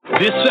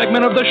This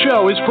segment of the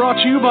show is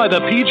brought to you by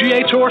the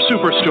PGA Tour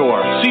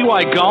SuperStore. See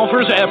why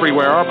golfers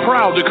everywhere are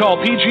proud to call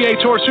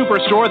PGA Tour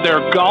SuperStore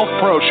their golf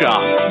pro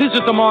shop.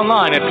 Visit them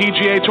online at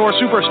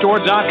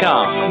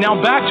PGATourSuperStore.com.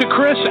 Now back to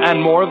Chris and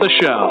more of the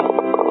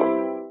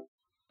show.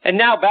 And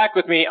now back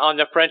with me on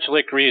the French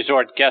Lick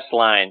Resort guest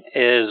line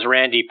is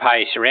Randy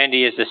Peitsch.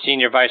 Randy is the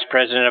Senior Vice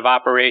President of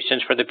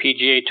Operations for the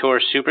PGA Tour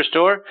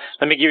Superstore.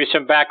 Let me give you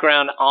some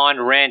background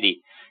on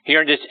Randy. He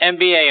earned his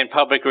MBA in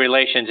Public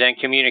Relations and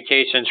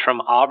Communications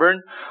from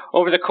Auburn.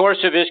 Over the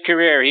course of his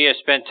career, he has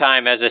spent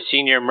time as a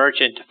senior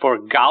merchant for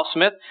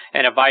Golfsmith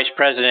and a vice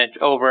president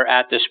over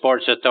at the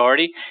Sports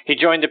Authority. He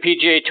joined the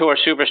PGA Tour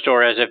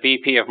Superstore as a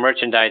VP of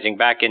Merchandising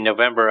back in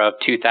November of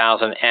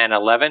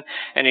 2011,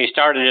 and he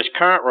started his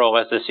current role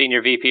as the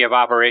Senior VP of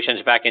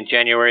Operations back in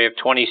January of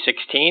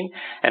 2016.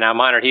 And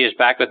I'm honored he is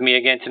back with me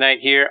again tonight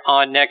here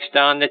on Next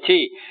on the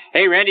Tee.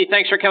 Hey, Randy,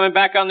 thanks for coming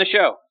back on the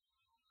show.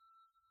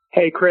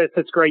 Hey, Chris,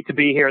 it's great to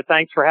be here.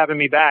 Thanks for having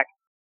me back.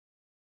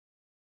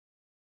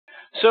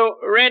 So,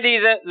 Randy,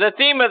 the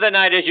theme of the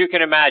night, as you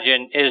can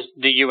imagine, is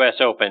the U.S.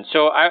 Open.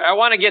 So I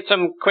want to get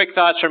some quick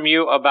thoughts from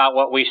you about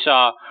what we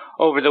saw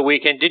over the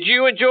weekend. Did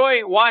you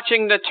enjoy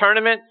watching the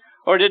tournament,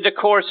 or did the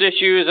course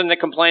issues and the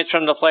complaints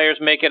from the players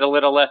make it a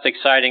little less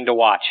exciting to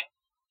watch?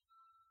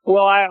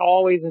 Well, I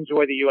always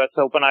enjoy the U.S.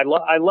 Open. I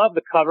love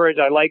the coverage.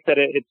 I like that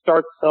it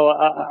starts so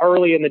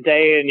early in the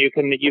day, and you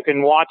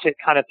can watch it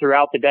kind of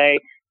throughout the day.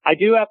 I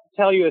do have to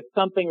tell you it's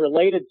something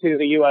related to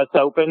the U.S.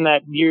 Open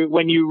that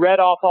when you read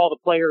off all the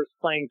players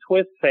playing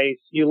twist face,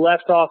 you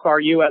left off our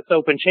U.S.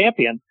 Open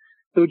champion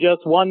who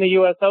just won the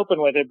U.S. Open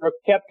with it. Brooks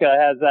Koepka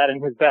has that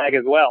in his bag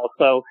as well.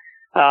 So,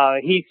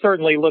 he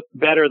certainly looked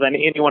better than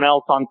anyone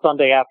else on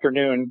Sunday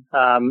afternoon.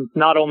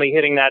 Not only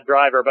hitting that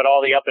driver, but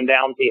all the up and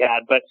downs he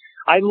had. But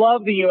I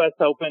love the U.S.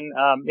 Open.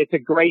 It's a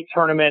great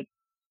tournament.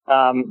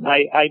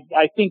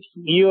 I think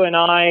you and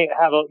I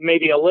have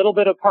maybe a little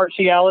bit of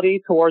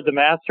partiality toward the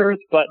Masters,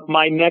 but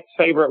my next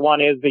favorite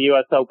one is the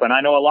U.S. Open. I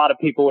know a lot of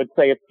people would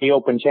say it's the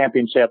Open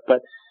Championship,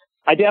 but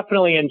I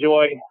definitely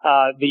enjoy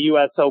the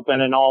U.S.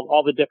 Open and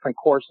all the different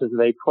courses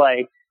they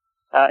play.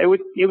 It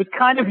was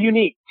kind of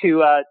unique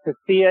to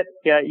see it.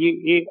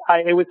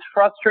 It was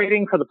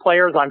frustrating for the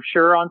players, I'm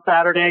sure, on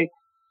Saturday.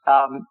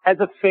 As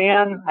a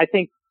fan, I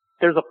think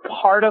there's a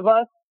part of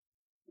us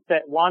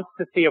that wants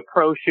to see a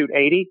pro shoot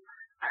 80.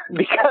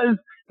 Because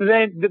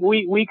then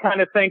we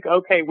kind of think,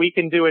 okay, we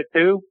can do it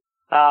too.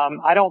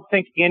 I don't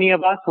think any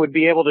of us would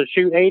be able to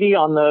shoot 80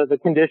 on the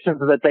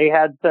conditions that they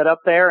had set up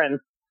there. And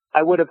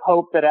I would have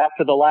hoped that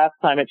after the last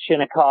time at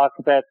Shinnecock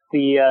that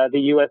the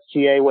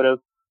USGA would have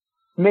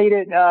made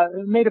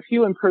a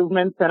few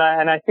improvements. And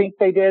I think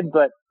they did,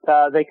 but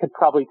they could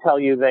probably tell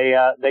you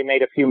they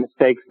made a few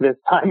mistakes this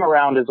time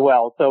around as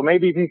well. So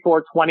maybe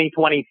before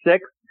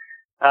 2026,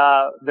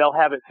 they'll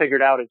have it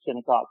figured out at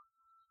Shinnecock.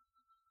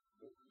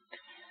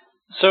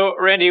 So,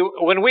 Randy,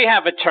 when we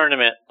have a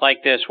tournament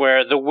like this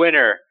where the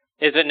winner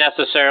isn't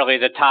necessarily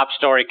the top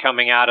story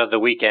coming out of the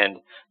weekend,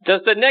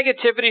 does the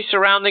negativity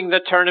surrounding the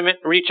tournament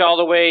reach all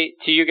the way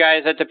to you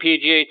guys at the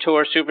PGA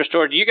Tour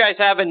Superstore? Do you guys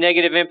have a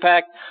negative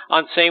impact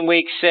on same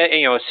week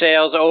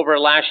sales over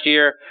last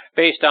year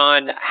based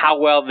on how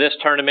well this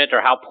tournament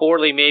or how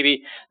poorly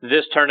maybe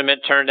this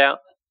tournament turned out?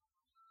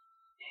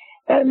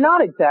 Not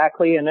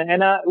exactly, and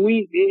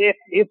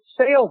if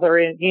sales are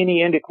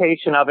any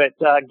indication of it,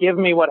 give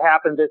me what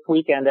happened this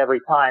weekend every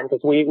time,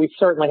 because we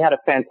certainly had a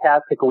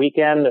fantastic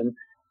weekend, and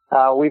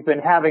we've been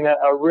having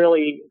a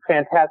really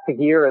fantastic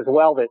year as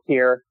well this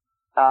year.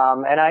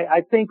 And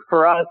I think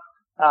for us,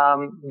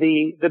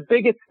 the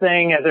biggest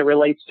thing as it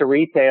relates to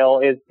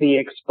retail is the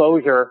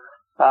exposure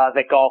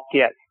that golf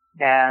gets,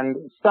 and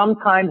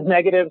sometimes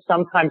negative,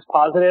 sometimes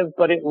positive,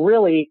 but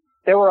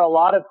there were a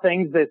lot of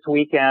things this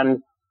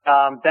weekend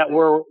that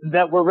were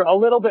a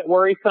little bit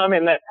worrisome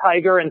in that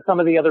Tiger and some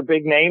of the other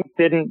big names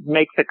didn't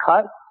make the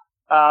cut.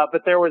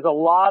 But there was a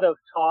lot of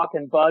talk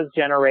and buzz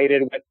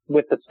generated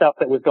with the stuff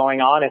that was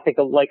going on. I think,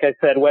 like I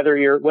said, whether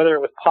it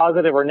was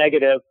positive or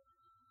negative,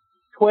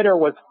 Twitter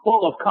was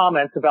full of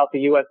comments about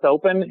the U.S.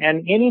 Open.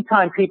 And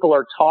anytime people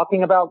are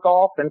talking about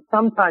golf, and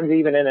sometimes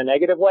even in a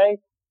negative way,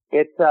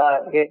 it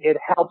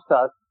helps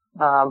us.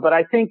 But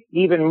I think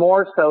even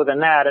more so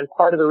than that, and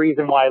part of the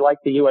reason why I like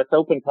the U.S.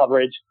 Open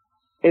coverage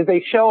is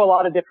they show a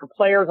lot of different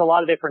players, a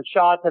lot of different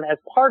shots. And as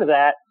part of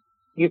that,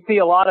 you see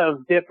a lot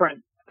of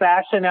different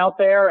fashion out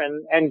there,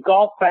 and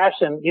golf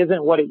fashion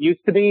isn't what it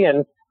used to be.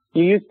 And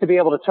you used to be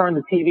able to turn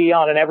the TV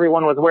on and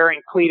everyone was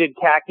wearing pleated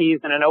khakis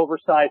and an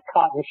oversized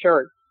cotton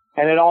shirt,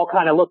 and it all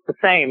kind of looked the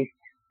same.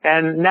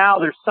 And now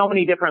there's so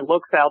many different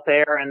looks out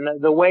there,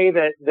 and the way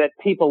that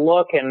people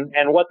look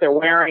and what they're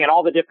wearing and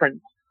all the different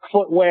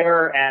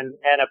footwear and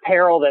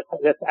apparel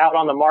that's out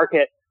on the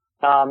market,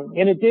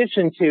 in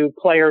addition to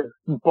players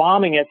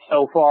bombing it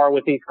so far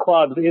with these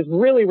clubs, is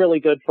really, really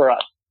good for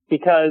us,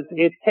 because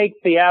it takes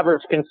the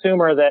average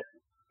consumer that,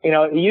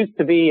 it used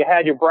to be you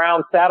had your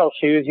brown saddle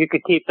shoes, you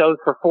could keep those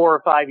for 4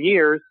 or 5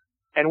 years,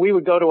 and we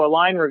would go to a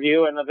line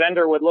review and the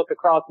vendor would look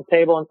across the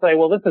table and say,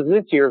 well, this is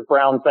this year's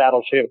brown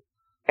saddle shoe.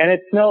 And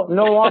it's no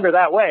longer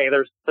that way.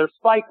 There's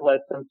spikeless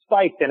and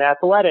spiked and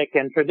athletic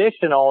and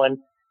traditional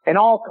and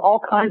all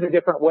kinds of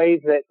different ways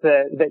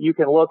that you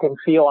can look and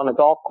feel on the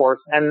golf course.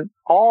 And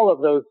all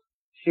of those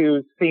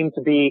shoes seem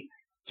to be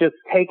just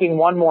taking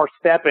one more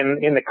step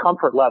in the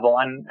comfort level.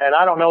 And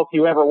I don't know if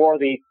you ever wore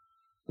the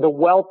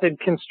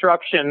welted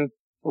construction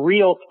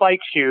real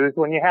spike shoes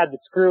when you had to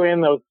screw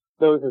in those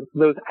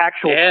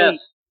actual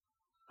cleats.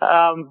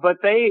 But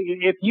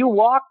if you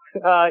walked,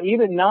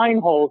 even 9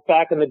 holes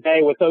back in the day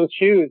with those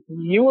shoes,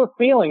 you were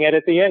feeling it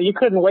at the end. You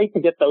couldn't wait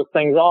to get those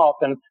things off.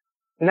 And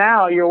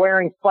now you're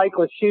wearing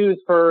spikeless shoes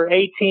for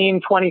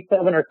 18,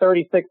 27 or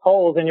 36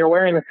 holes and you're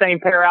wearing the same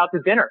pair out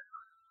to dinner.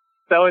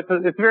 So it's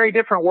a very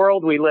different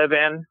world we live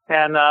in.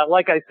 And,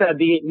 like I said,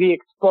 the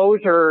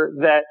exposure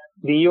that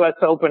the U.S.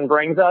 Open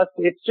brings us,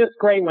 it's just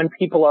great when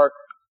people are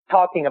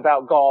talking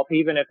about golf,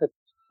 even if it's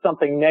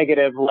something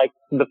negative like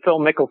the Phil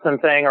Mickelson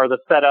thing or the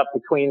setup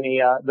between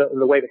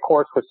the way the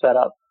course was set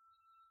up.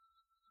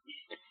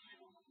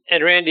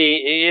 And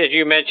Randy, as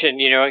you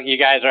mentioned, you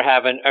guys are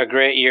having a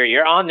great year.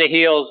 You're on the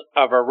heels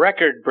of a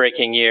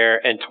record-breaking year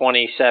in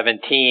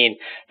 2017.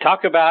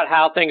 Talk about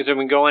how things have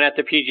been going at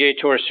the PGA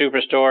Tour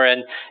Superstore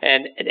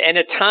and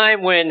a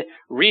time when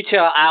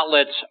retail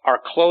outlets are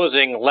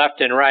closing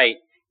left and right.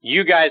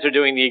 You guys are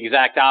doing the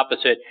exact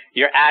opposite.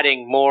 You're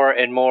adding more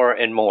and more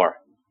and more.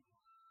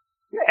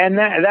 And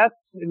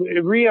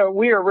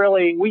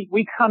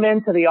we come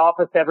into the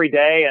office every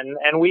day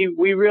and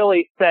we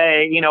really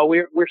say,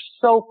 we're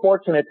so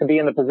fortunate to be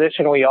in the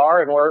position we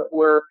are, and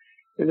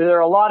there are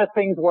a lot of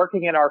things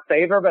working in our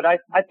favor, but I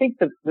think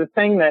the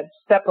thing that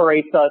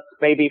separates us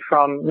maybe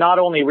from not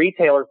only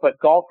retailers, but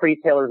golf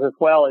retailers as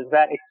well, is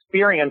that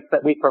experience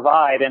that we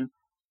provide. And,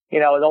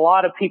 a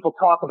lot of people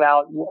talk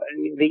about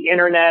the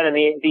internet and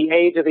the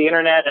age of the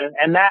internet,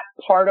 and that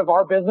part of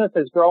our business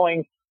is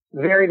growing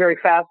very, very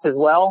fast as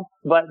well.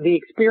 But the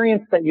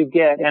experience that you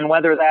get, and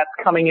whether that's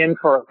coming in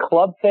for a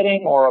club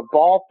fitting or a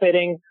ball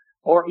fitting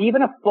or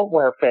even a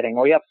footwear fitting,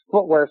 we have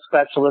footwear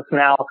specialists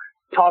now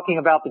talking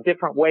about the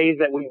different ways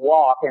that we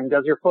walk, and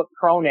does your foot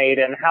pronate,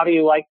 and how do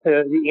you like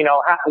to,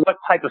 what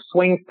type of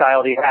swing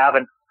style do you have,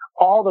 and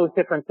all those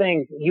different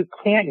things. You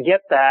can't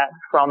get that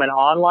from an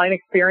online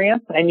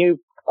experience, and you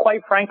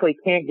quite frankly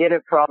can't get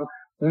it from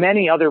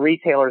many other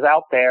retailers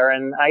out there.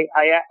 And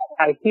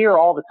I hear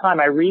all the time,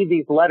 I read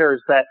these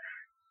letters that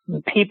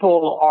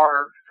people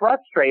are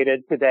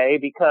frustrated today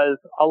because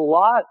a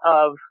lot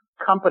of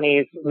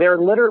companies, they're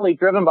literally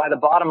driven by the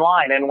bottom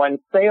line. And when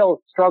sales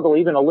struggle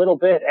even a little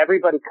bit,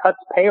 everybody cuts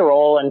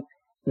payroll, and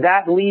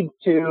that leads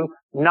to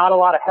not a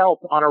lot of help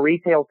on a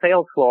retail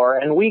sales floor.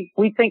 And we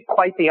think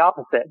quite the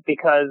opposite,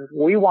 because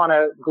we want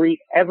to greet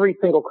every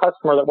single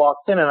customer that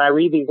walks in. And I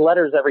read these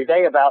letters every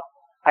day about,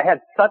 I had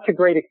such a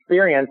great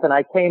experience, and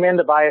I came in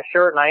to buy a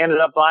shirt and I ended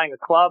up buying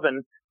a club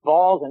and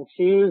balls and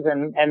shoes,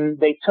 and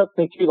they took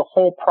me through the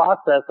whole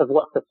process of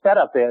what the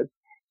setup is.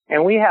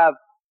 And we have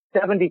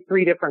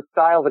 73 different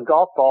styles of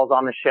golf balls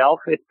on the shelf.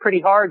 It's pretty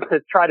hard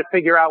to try to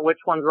figure out which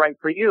one's right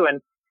for you.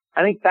 And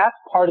I think that's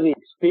part of the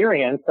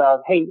experience of,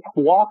 hey,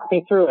 walk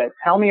me through it.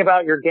 Tell me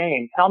about your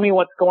game. Tell me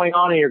what's going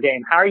on in your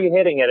game. How are you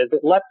hitting it? Is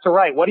it left to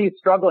right? What are you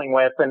struggling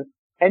with?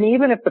 And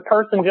even if the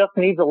person just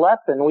needs a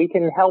lesson, we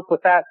can help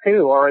with that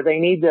too. Or they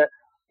need to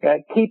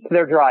keep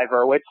their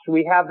driver, which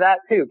we have that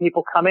too.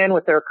 People come in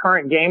with their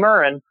current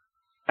gamer, and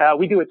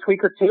we do a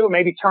tweak or two,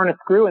 maybe turn a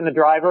screw in the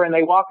driver, and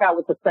they walk out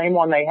with the same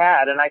one they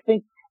had. And I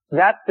think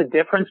that's the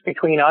difference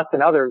between us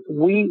and others.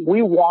 We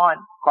want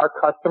our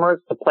customers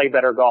to play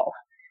better golf.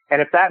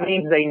 And if that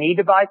means they need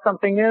to buy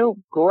something new,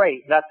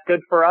 great. That's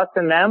good for us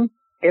and them.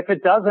 If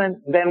it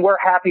doesn't, then we're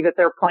happy that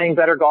they're playing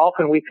better golf,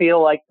 and we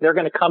feel like they're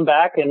going to come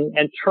back and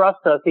trust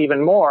us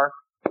even more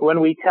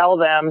when we tell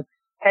them,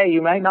 hey,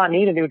 you might not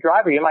need a new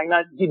driver. You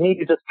need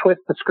to just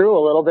twist the screw a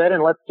little bit,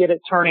 and let's get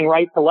it turning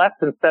right to left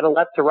instead of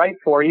left to right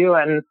for you.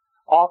 And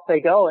off they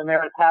go, and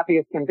they're as happy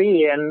as can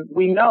be. And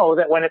we know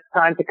that when it's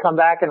time to come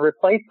back and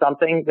replace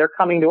something, they're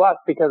coming to us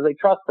because they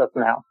trust us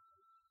now.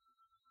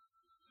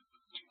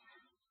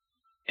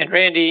 And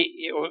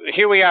Randy,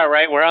 here we are,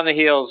 right? We're on the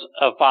heels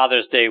of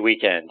Father's Day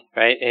weekend,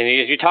 right?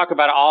 And as you talk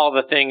about all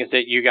the things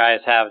that you guys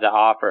have to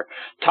offer,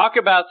 talk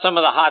about some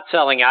of the hot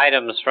selling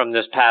items from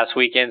this past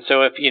weekend.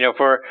 So if,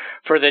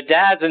 for the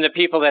dads and the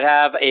people that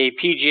have a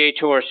PGA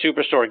Tour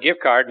Superstore gift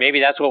card, maybe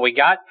that's what we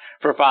got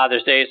for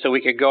Father's Day, so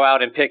we could go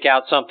out and pick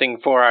out something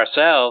for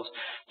ourselves.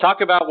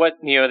 Talk about what,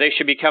 they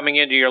should be coming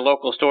into your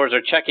local stores or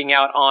checking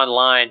out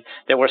online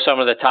that were some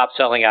of the top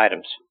selling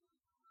items.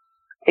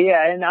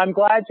 Yeah, and I'm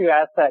glad you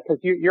asked that, because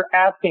you're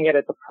asking it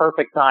at the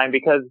perfect time,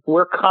 because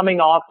we're coming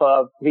off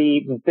of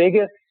the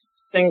biggest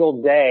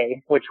single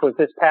day, which was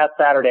this past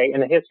Saturday in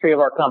the history of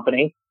our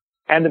company,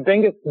 and the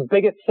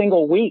biggest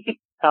single week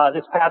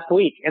this past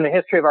week in the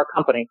history of our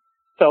company.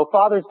 So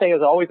Father's Day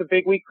is always a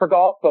big week for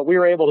golf, but we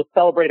were able to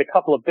celebrate a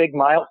couple of big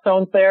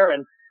milestones there.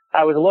 And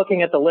I was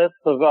looking at the list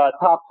of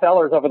top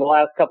sellers over the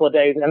last couple of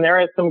days, and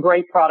there is some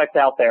great product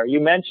out there. You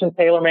mentioned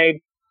TaylorMade.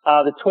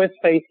 The twist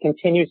face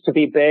continues to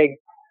be big.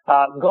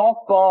 Golf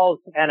balls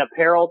and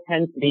apparel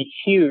tend to be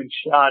huge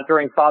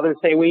during Father's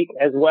Day week,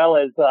 as well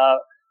as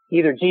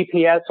either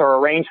GPS or a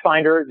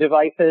rangefinder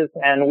devices,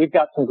 and we've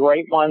got some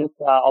great ones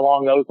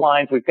along those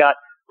lines. We've got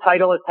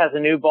Titleist has a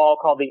new ball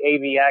called the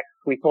AVX.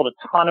 We sold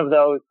a ton of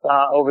those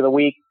over the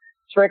week.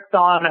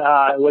 Strixon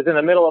was in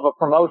the middle of a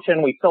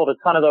promotion. We sold a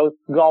ton of those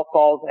golf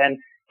balls, and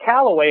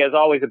Callaway is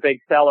always a big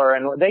seller,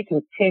 and they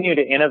continue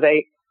to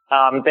innovate.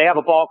 They have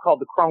a ball called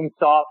the Chrome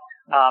Soft,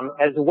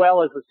 as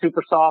well as the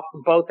Super Soft,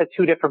 both at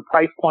two different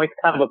price points,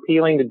 kind of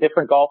appealing to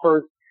different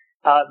golfers.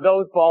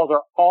 Those balls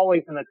are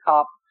always in the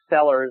top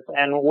sellers.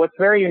 And what's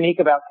very unique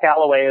about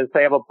Callaway is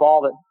they have a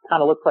ball that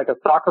kind of looks like a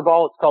soccer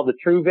ball. It's called the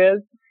True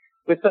Viz,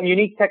 with some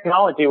unique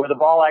technology where the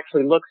ball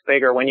actually looks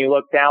bigger when you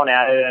look down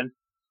at it. And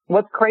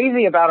what's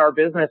crazy about our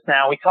business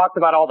now, we talked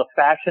about all the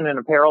fashion and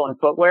apparel and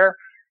footwear.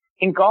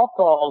 In golf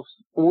balls,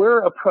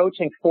 we're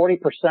approaching 40%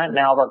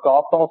 now of our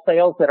golf ball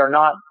sales that are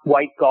not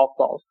white golf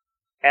balls.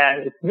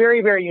 And it's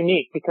very, very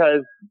unique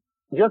because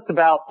just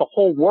about the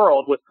whole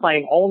world was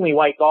playing only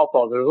white golf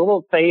balls. There was a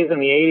little phase in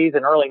the 80s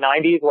and early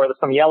 90s where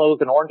some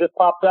yellows and oranges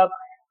popped up.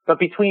 But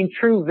between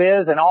True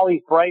Viz and all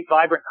these bright,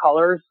 vibrant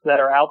colors that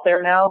are out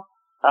there now,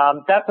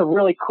 that's a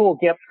really cool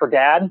gift for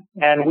Dad.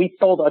 And we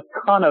sold a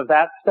ton of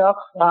that stuff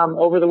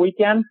over the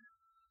weekend.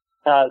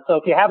 So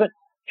if you haven't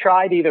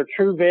tried either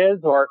True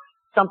Viz or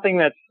something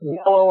that's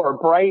yellow or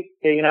bright,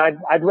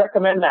 I'd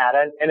recommend that.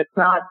 And it's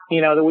not,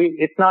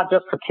 it's not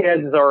just for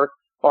kids or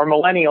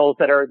millennials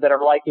that are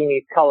liking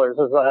these colors.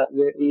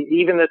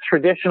 Even the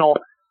traditional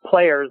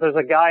players, there's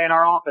a guy in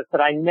our office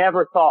that I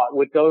never thought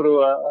would go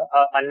to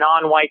a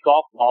non-white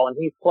golf ball, and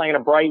he's playing a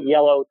bright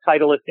yellow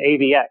Titleist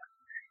AVX.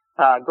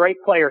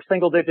 Great player,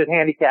 single-digit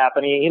handicap,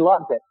 and he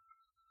loves it.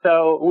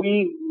 So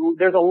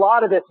there's a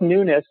lot of this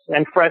newness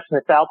and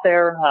freshness out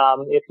there.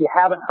 If you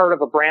haven't heard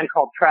of a brand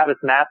called Travis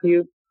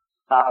Matthews,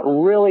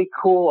 really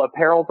cool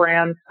apparel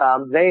brand.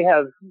 They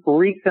have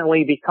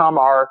recently become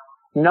our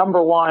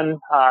number one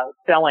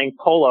selling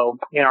polo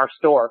in our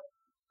store.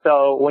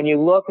 So when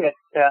you look at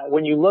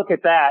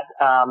that,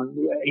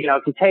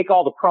 if you take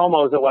all the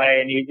promos away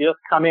and you just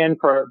come in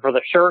for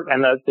the shirt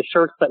and the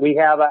shirts that we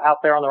have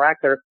out there on the rack,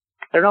 they're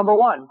number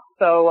one.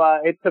 So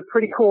it's a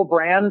pretty cool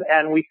brand,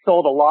 and we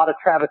sold a lot of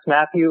Travis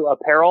Matthew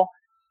apparel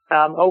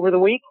over the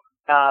week.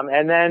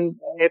 And then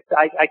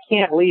I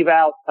can't leave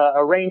out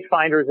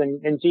rangefinders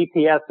and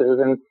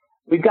GPSs, and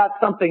we've got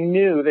something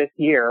new this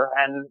year,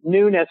 and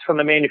newness from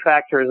the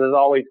manufacturers is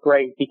always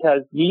great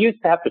because you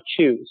used to have to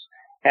choose.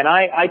 And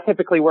I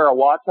typically wear a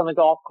watch on the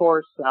golf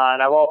course,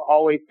 and I've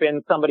always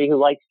been somebody who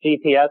likes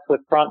GPS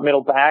with front,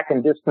 middle, back,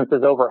 and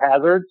distances over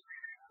hazards.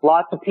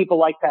 Lots of people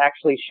like to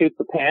actually shoot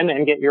the pin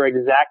and get your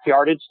exact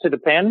yardage to the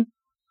pin.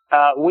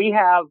 We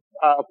have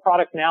a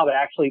product now that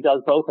actually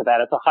does both of that.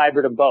 It's a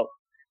hybrid of both.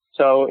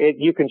 So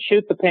you can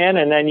shoot the pin,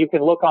 and then you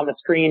can look on the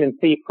screen and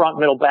see front,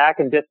 middle, back,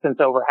 and distance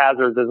over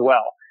hazards as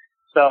well.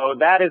 So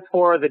that is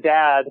for the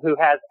dad who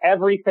has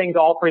everything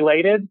golf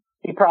related.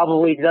 He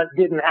probably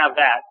didn't have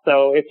that.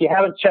 So if you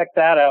haven't checked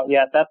that out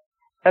yet,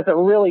 that's a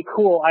really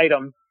cool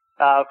item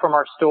from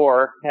our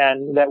store,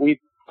 and that we've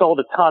sold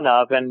a ton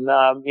of. And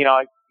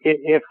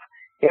if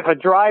a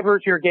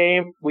driver's your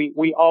game,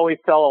 we always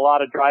sell a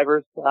lot of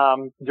drivers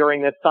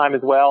during this time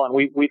as well. And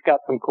we've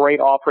got some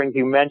great offerings.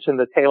 You mentioned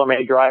the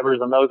TaylorMade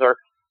drivers, and the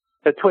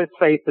Twist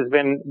Face has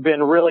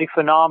been really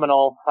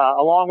phenomenal,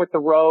 along with the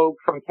Rogue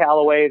from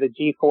Callaway, the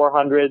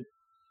G400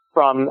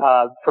 from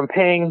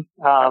Ping,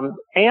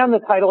 and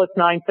the Titleist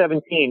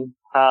 917,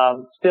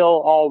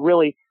 still all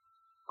really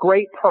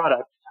great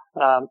products.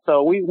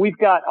 So we've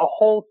got a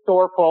whole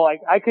store full.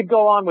 I could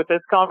go on with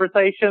this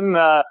conversation,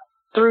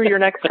 through your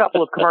next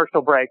couple of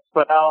commercial breaks,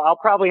 but I'll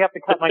probably have to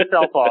cut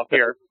myself off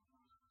here.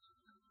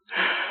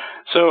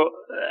 So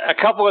a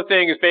couple of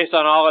things based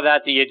on all of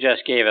that you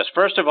just gave us.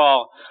 First of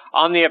all,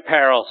 on the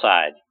apparel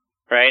side,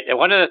 right? And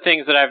one of the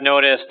things that I've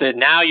noticed that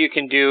now you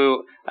can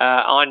do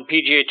on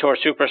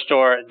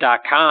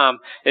PGATourSuperstore.com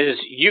is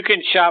you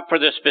can shop for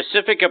the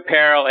specific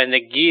apparel and the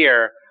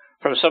gear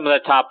from some of the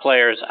top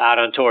players out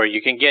on tour.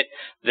 You can get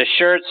the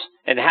shirts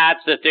and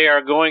hats that they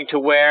are going to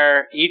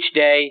wear each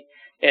day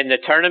in the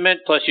tournament,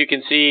 plus you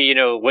can see,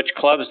 which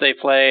clubs they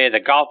play, the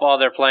golf ball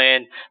they're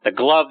playing, the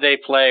glove they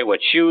play, what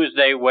shoes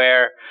they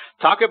wear.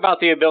 Talk about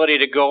the ability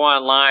to go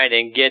online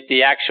and get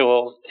the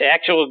actual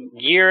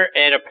gear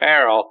and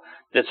apparel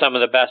that some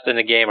of the best in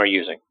the game are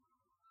using.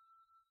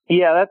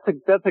 Yeah,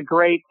 that's a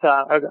great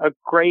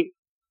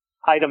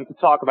item to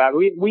talk about.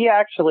 We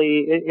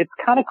actually, it's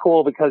kind of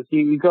cool because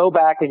you go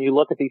back and you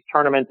look at these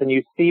tournaments and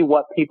you see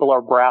what people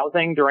are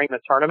browsing during the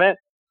tournament.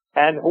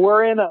 And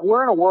we're in a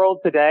world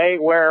today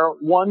where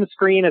one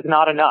screen is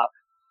not enough.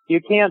 You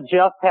can't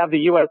just have the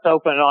U.S.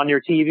 Open on your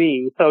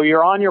TV. So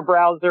you're on your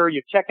browser,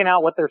 you're checking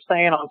out what they're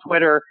saying on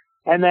Twitter,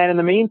 and then in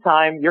the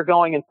meantime, you're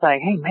going and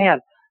saying, hey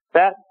man,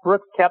 that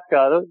Brooks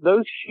Koepka,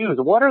 those shoes,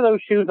 what are those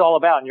shoes all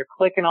about? And you're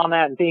clicking on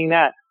that and seeing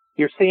that.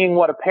 You're seeing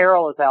what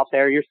apparel is out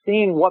there. You're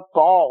seeing what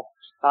ball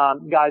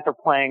guys are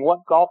playing, what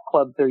golf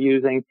clubs they're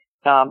using.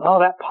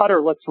 That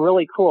putter looks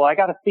really cool. I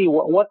got to see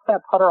what's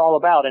that putter all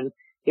about. And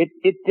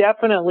it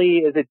definitely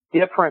is a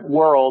different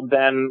world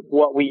than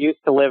what we used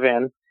to live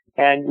in,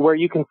 and where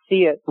you can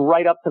see it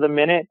right up to the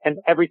minute and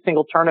every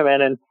single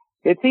tournament. And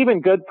it's even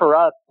good for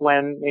us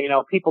when,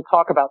 people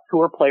talk about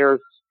tour players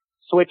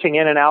switching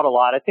in and out a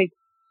lot. I think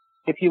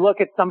if you look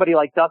at somebody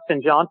like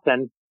Dustin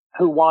Johnson,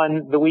 who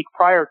won the week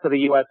prior to the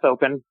U.S.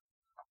 Open,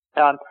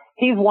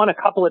 he's won a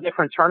couple of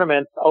different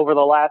tournaments over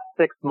the last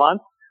 6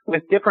 months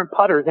with different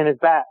putters in his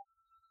bag.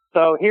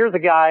 So here's a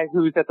guy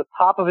who's at the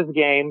top of his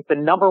game, the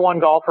number one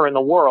golfer in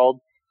the world,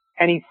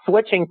 and he's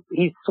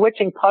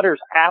switching putters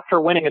after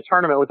winning a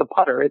tournament with a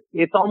putter.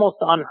 It's almost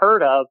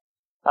unheard of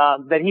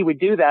that he would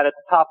do that at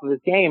the top of his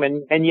game,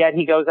 and yet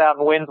he goes out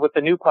and wins with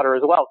the new putter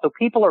as well. So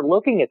people are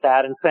looking at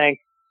that and saying,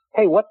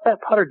 hey, what's that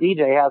putter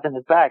DJ has in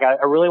his bag?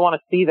 I really want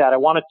to see that. I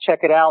want to check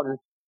it out and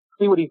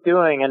see what he's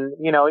doing. And,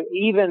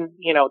 even,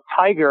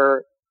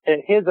 Tiger,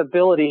 his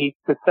ability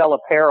to sell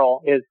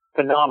apparel is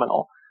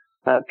phenomenal.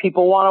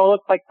 People want to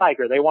look like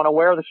Tiger. They want to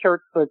wear the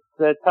shirts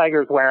that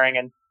Tiger's wearing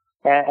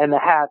and the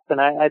hats.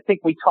 And I think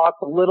we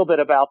talked a little bit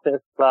about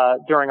this,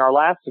 during our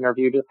last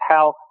interview, just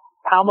how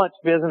much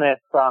business,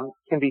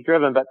 can be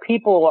driven, but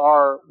people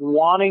are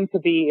wanting to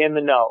be in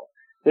the know.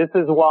 This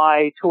is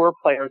why tour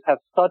players have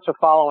such a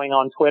following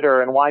on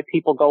Twitter and why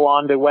people go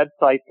on to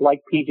websites like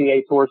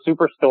PGA Tour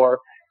Superstore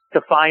to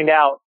find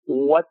out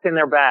what's in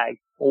their bag.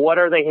 What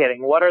are they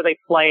hitting? What are they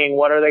playing?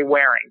 What are they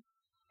wearing?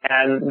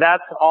 And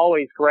that's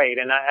always great.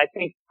 And I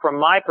think from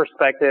my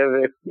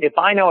perspective, if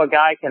I know a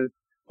guy can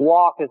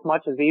walk as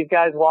much as these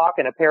guys walk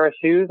in a pair of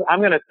shoes, I'm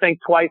going to think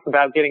twice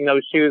about getting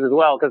those shoes as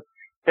well, because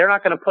they're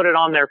not going to put it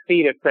on their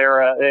feet if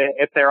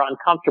they're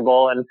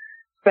uncomfortable. And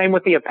same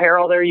with the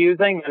apparel they're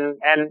using.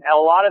 And a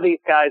lot of these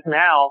guys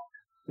now,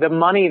 the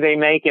money they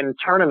make in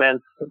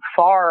tournaments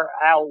far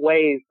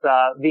outweighs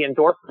the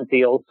endorsement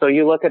deals. So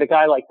you look at a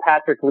guy like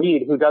Patrick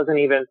Reed, who doesn't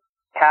even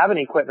have an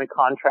equipment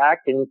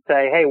contract, and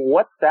say, hey,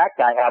 what's that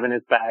guy have in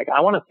his bag?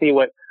 I want to see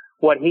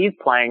what he's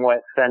playing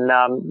with. And,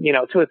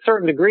 to a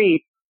certain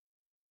degree,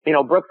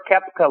 Brooks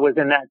Koepka was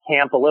in that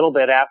camp a little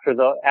bit after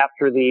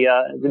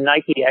the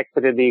Nike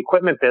exited the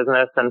equipment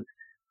business. And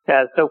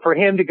so for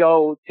him to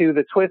go to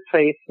the twist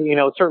face,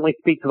 certainly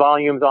speaks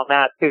volumes on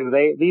that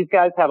too. These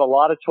guys have a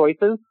lot of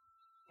choices.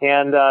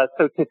 And,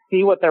 so to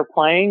see what they're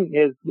playing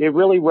it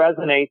really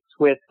resonates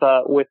with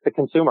the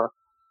consumer.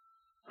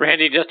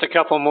 Randy, just a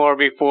couple more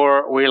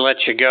before we let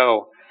you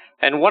go.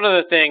 And one of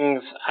the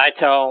things I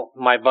tell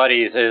my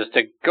buddies is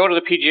to go to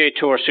the PGA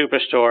Tour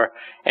Superstore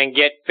and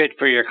get fit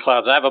for your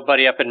clubs. I have a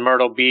buddy up in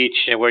Myrtle Beach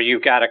where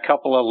you've got a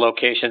couple of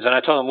locations, and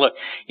I told him, look,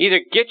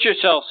 either get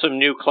yourself some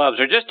new clubs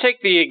or just take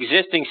the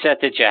existing set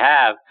that you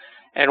have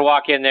and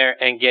walk in there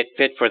and get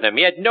fit for them.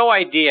 He had no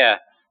idea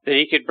that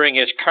he could bring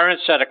his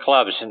current set of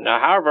clubs,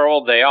 however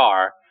old they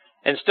are,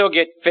 and still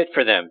get fit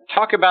for them.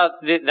 Talk about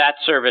that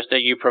service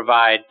that you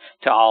provide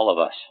to all of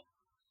us.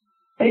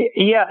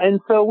 Yeah, and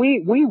so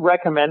we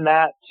recommend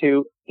that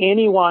to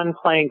anyone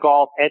playing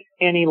golf at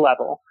any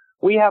level.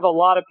 We have a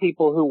lot of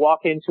people who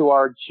walk into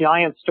our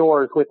giant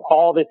stores with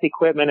all this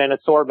equipment and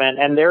assortment,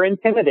 and they're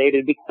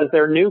intimidated because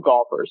they're new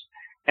golfers.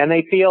 And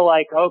they feel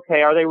like,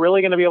 okay, are they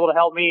really going to be able to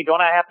help me?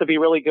 Don't I have to be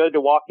really good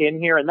to walk in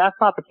here? And that's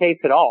not the case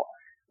at all.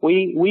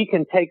 We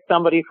can take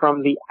somebody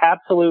from the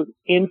absolute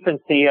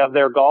infancy of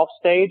their golf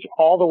stage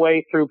all the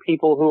way through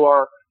people who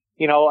are,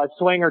 a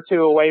swing or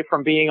two away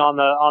from being on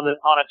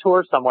a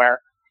tour somewhere.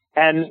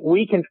 And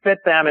we can fit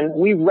them, and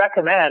we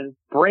recommend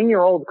bring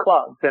your old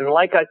clubs. And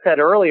like I said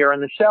earlier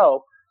in the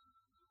show,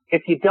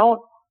 if you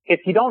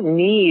don't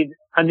need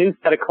a new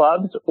set of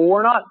clubs,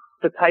 we're not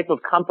the type of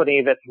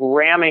company that's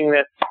ramming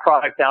this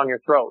product down your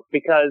throat,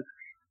 because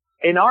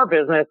in our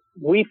business,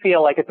 we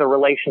feel like it's a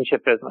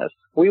relationship business.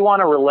 We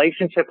want a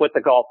relationship with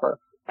the golfer.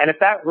 And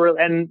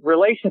and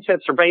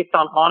relationships are based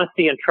on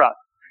honesty and trust.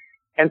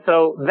 And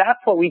so that's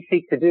what we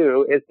seek to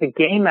do, is to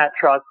gain that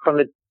trust from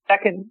the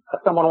second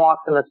someone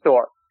walks in the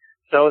store.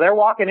 So they're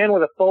walking in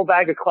with a full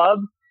bag of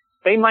clubs.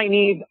 They might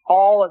need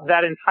all of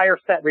that entire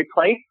set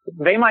replaced.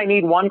 They might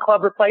need one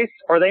club replaced,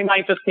 or they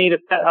might just need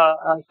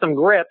some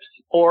grips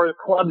or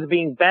clubs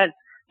being bent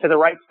to the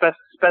right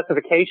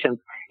specifications.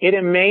 It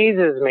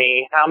amazes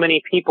me how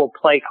many people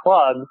play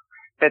clubs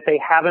that they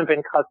haven't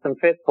been custom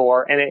fit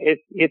for, and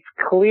it's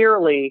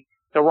clearly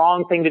the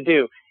wrong thing to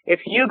do.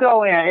 If you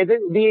go in,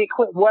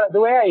 the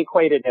way I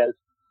equate it is,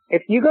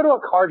 if you go to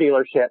a car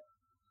dealership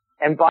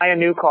and buy a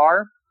new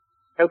car,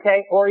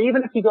 okay, or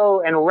even if you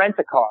go and rent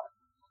a car,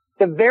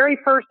 the very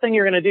first thing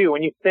you're going to do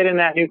when you sit in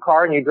that new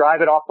car and you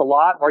drive it off the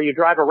lot, or you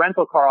drive a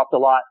rental car off the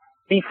lot,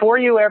 before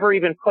you ever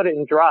even put it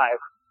in drive,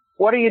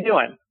 what are you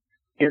doing?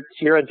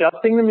 You're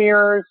adjusting the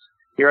mirrors.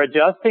 You're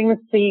adjusting the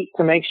seat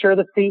to make sure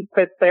the seat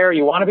fits there.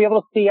 You want to be able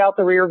to see out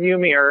the rear view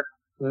mirror.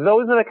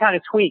 Those are the kind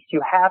of tweaks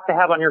you have to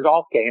have on your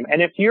golf game.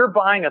 And if you're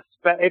buying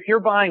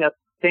a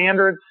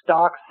standard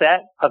stock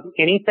set of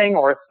anything,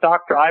 or a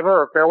stock driver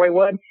or fairway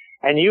wood,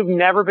 and you've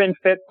never been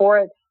fit for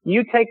it,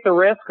 you take the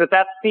risk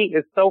that seat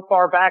is so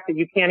far back that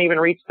you can't even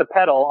reach the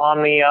pedal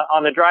on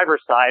the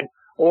driver's side,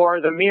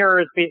 or the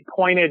mirror is being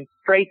pointed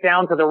straight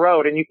down to the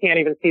road and you can't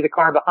even see the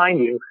car behind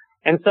you.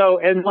 And so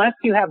unless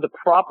you have the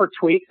proper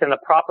tweaks and the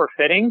proper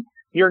fitting,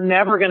 you're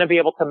never going to be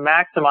able to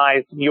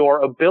maximize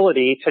your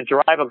ability to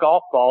drive a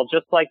golf ball,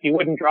 just like you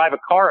wouldn't drive a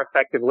car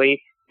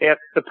effectively if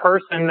the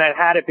person that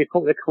had it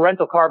before, the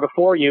rental car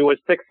before you, was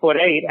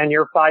 6'8" and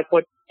you're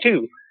 5'2".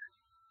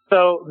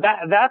 So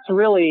that's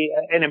really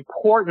an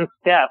important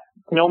step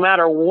no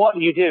matter what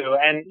you do.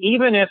 And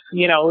even if,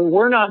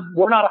 we're not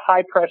a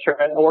high pressure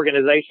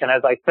organization,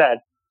 as I said.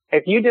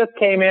 If you just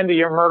came into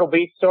your Myrtle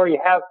Beach store, you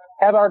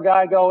have our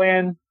guy go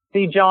in,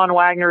 see John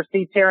Wagner,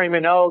 see Terry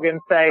Minogue, and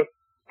say,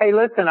 hey,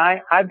 listen,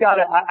 I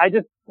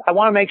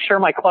want to make sure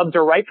my clubs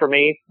are right for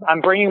me.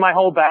 I'm bringing my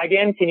whole bag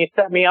in. Can you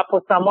set me up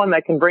with someone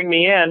that can bring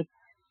me in?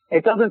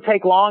 It doesn't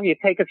take long. You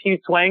take a few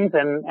swings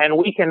and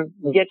we can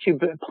get you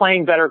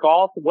playing better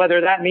golf.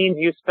 Whether that means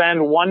you spend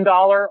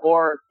 $1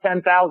 or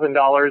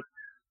 $10,000,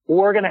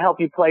 we're going to help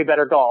you play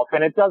better golf.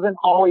 And it doesn't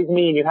always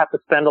mean you have to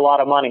spend a lot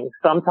of money.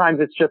 Sometimes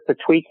it's just a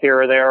tweak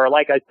here or there. Or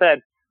like I said,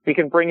 we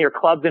can bring your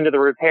clubs into the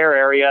repair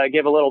area,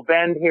 give a little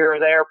bend here or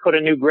there, put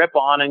a new grip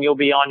on, and you'll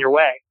be on your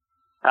way.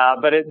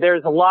 But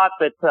there's a lot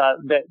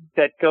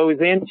that goes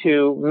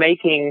into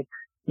making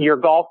your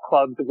golf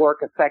clubs work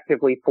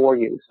effectively for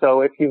you.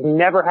 So if you've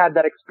never had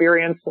that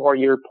experience, or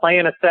you're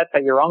playing a set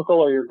that your uncle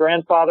or your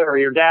grandfather or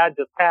your dad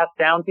just passed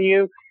down to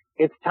you,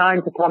 it's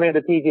time to come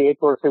into PGA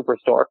Tour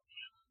Superstore.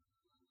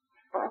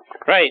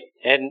 Right.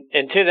 And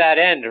to that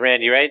end,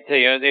 Randy, right? So,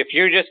 if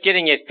you're just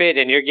getting it fit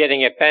and you're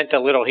getting it bent a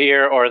little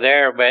here or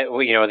there, but,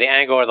 the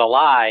angle or the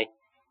lie,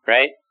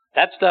 right?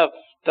 That stuff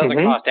doesn't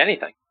cost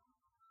anything.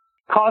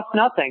 Cost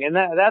nothing. And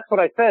that's what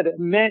I said.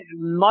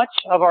 Much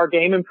of our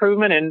game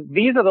improvement, and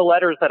these are the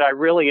letters that I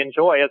really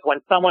enjoy, is when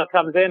someone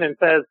comes in and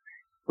says,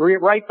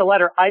 write the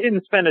letter, I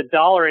didn't spend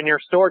 $1 in your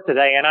store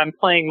today and I'm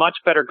playing much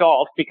better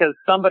golf because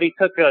somebody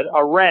took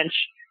a wrench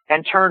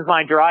and turned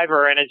my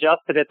driver and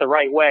adjusted it the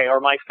right way, or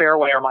my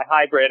fairway or my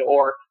hybrid,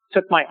 or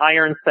took my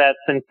iron sets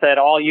and said,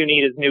 all you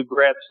need is new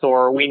grips,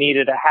 or we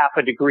needed a half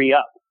a degree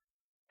up.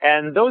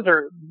 And those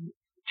are,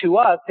 to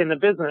us in the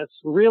business,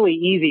 really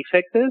easy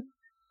fixes.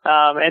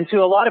 And to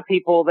a lot of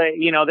people, they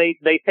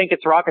think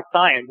it's rocket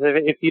science.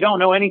 If you don't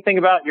know anything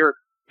about your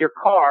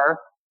car,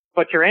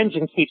 but your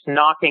engine keeps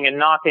knocking and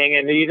knocking,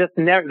 and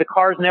the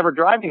car's never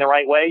driving the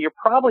right way, you're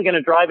probably going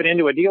to drive it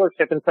into a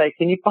dealership and say,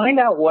 can you find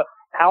out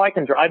how I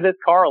can drive this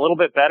car a little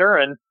bit better?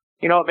 And,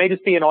 it may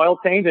just be an oil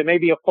change. It may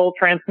be a full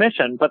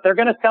transmission, but they're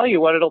going to tell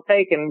you what it'll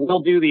take, and we'll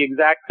do the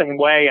exact same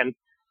way. And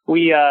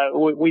we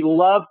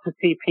love to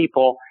see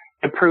people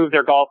improve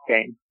their golf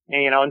game.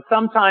 And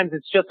sometimes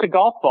it's just a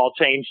golf ball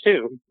change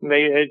too.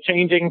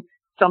 Changing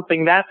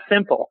something that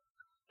simple.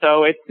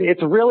 So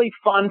it's really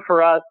fun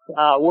for us.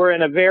 We're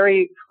in a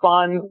very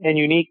fun and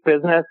unique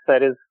business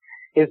that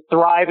is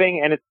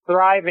thriving, and it's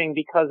thriving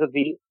because of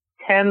the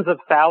tens of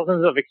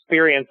thousands of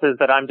experiences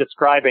that I'm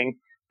describing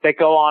that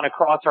go on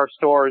across our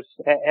stores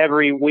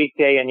every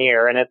weekday and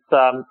year. And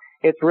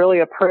it's really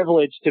a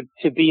privilege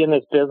to be in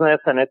this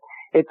business, and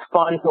it's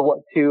fun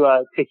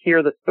to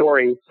hear the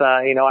stories.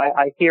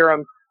 I hear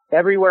them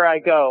everywhere I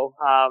go.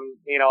 I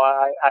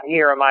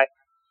hear them.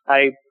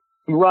 I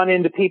run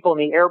into people in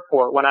the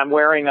airport when I'm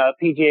wearing a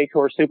PGA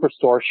Tour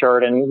Superstore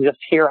shirt, and just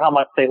hear how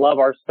much they love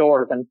our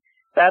stores. And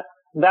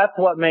that's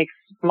what makes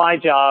my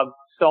job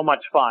so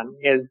much fun,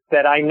 is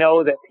that I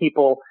know that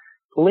people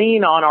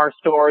lean on our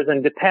stores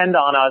and depend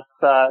on us,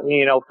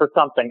 for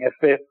something.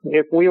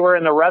 If we were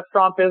in the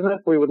restaurant business,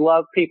 we would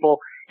love people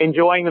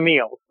enjoying the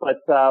meals,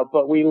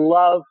 but we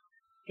love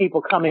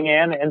people coming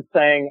in and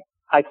saying,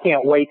 I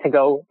can't wait to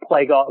go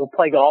play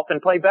golf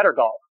and play better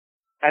golf.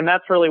 And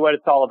that's really what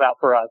it's all about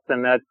for us.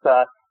 And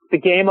that's the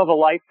game of a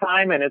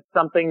lifetime. And it's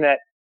something that,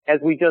 as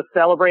we just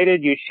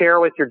celebrated, you share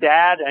with your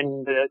dad,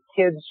 and the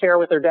kids share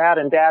with their dad,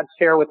 and dads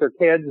share with their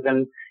kids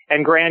and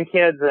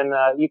grandkids,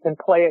 and you can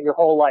play it your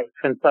whole life.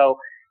 And so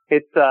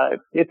it's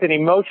an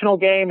emotional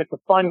game. It's a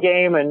fun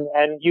game.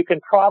 And you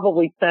can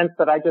probably sense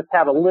that I just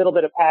have a little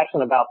bit of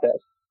passion about this.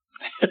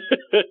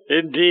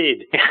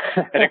 Indeed.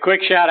 And a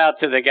quick shout out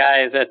to the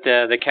guys at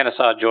the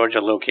Kennesaw, Georgia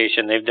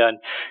location. They've done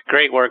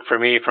great work for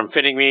me, from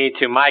fitting me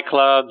to my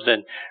clubs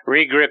and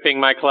re-gripping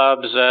my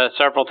clubs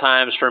several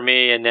times for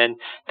me, and then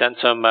done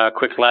some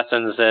quick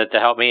lessons to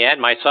help me and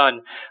my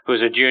son,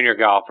 who's a junior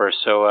golfer.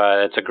 So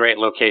it's a great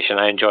location.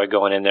 I enjoy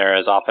going in there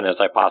as often as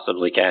I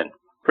possibly can.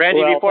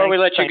 Randy, before we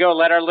let you go,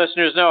 let our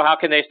listeners know how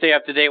can they stay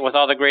up to date with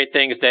all the great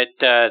things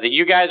that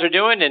you guys are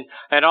doing,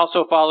 and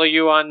also follow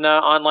you on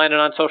online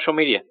and on social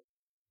media.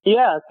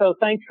 Yeah, so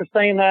thanks for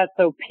saying that.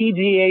 So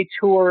PGA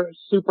Tour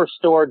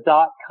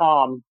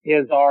Superstore.com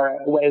is our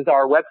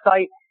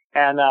website,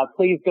 and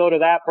please go to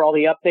that for all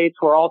the updates.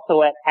 We're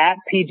also at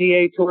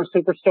PGA Tour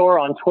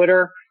Superstore on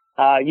Twitter.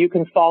 You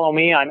can follow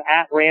me. I'm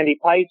at Randy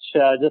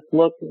Peitsch. Just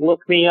look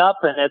me up,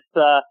 and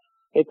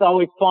it's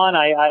always fun.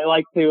 I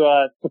like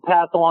to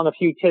pass along a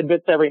few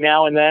tidbits every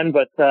now and then,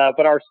 but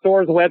our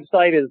store's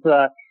website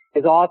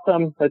is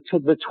awesome.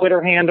 The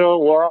Twitter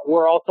handle,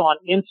 we're also on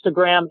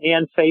Instagram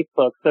and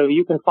Facebook, so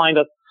you can find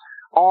us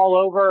all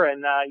over,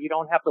 and you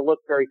don't have to look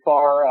very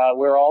far.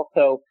 We're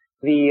also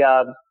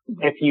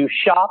If you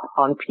shop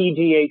on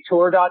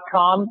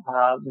PGAtour.com,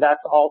 that's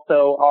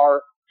also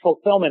our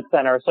fulfillment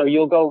center. So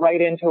you'll go right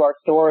into our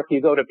store if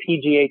you go to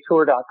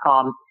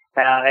PGAtour.com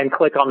and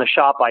click on the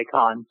shop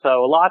icon.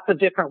 So lots of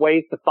different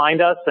ways to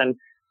find us, and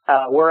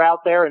we're out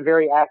there and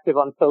very active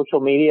on social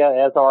media,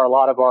 as are a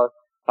lot of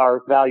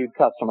our valued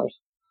customers.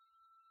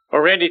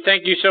 Well, Randy,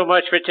 thank you so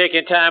much for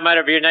taking time out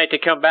of your night to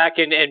come back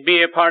and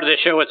be a part of the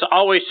show. It's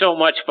always so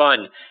much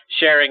fun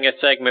sharing a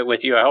segment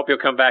with you. I hope you'll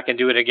come back and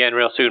do it again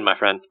real soon, my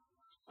friend.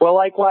 Well,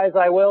 likewise,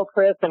 I will,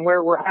 Chris, and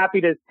we're happy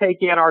to take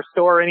you in our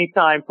store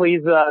anytime.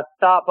 Please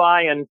stop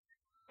by and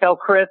tell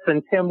Chris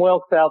and Tim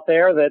Wilkes out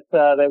there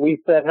that we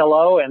said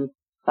hello, and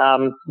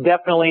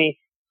definitely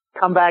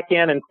come back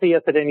in and see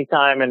us at any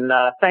time. And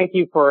thank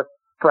you for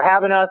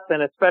having us,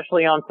 and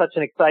especially on such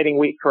an exciting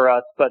week for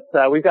us. But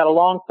we've got a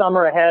long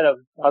summer ahead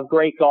of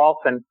great golf,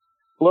 and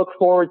look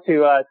forward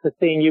to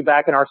seeing you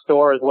back in our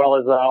store, as well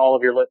as all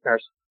of your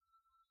listeners.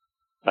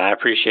 I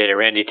appreciate it,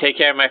 Randy. Take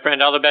care, my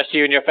friend. All the best to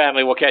you and your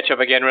family. We'll catch up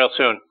again real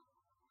soon.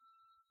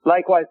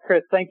 Likewise,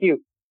 Chris. Thank you.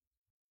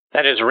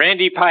 That is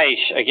Randy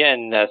Peitsch,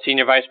 again,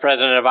 Senior Vice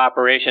President of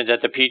Operations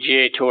at the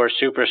PGA Tour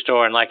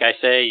Superstore. And like I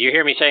say, you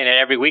hear me saying it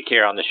every week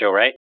here on the show,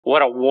 right?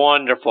 What a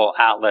wonderful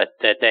outlet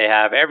that they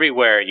have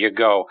everywhere you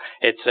go.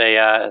 It's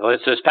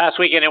this past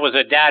weekend, it was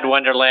a dad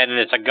wonderland, and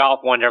it's a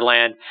golf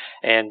wonderland.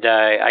 And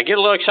I get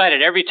a little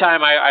excited every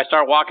time I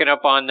start walking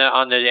up on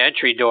the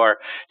entry door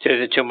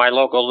to my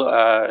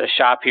local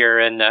shop here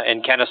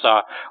in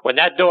Kennesaw. When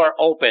that door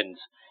opens,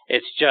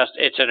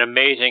 it's an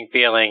amazing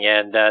feeling,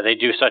 and they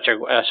do such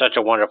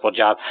a wonderful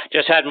job.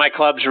 Just had my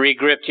clubs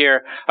re-gripped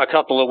here a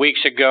couple of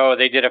weeks ago.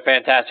 They did a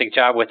fantastic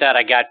job with that.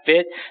 I got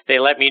fit. They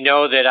let me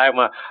know that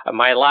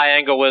my lie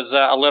angle was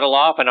a little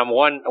off, and I'm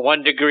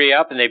one degree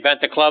up, and they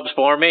bent the clubs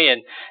for me,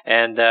 and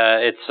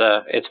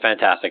it's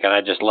fantastic. And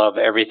I just love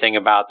everything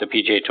about the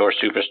PGA Tour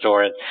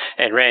Superstore,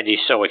 and Randy's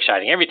so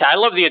exciting. Every time I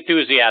love the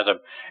enthusiasm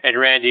in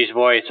Randy's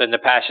voice and the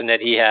passion that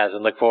he has,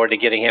 and look forward to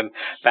getting him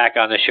back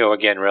on the show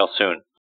again real soon.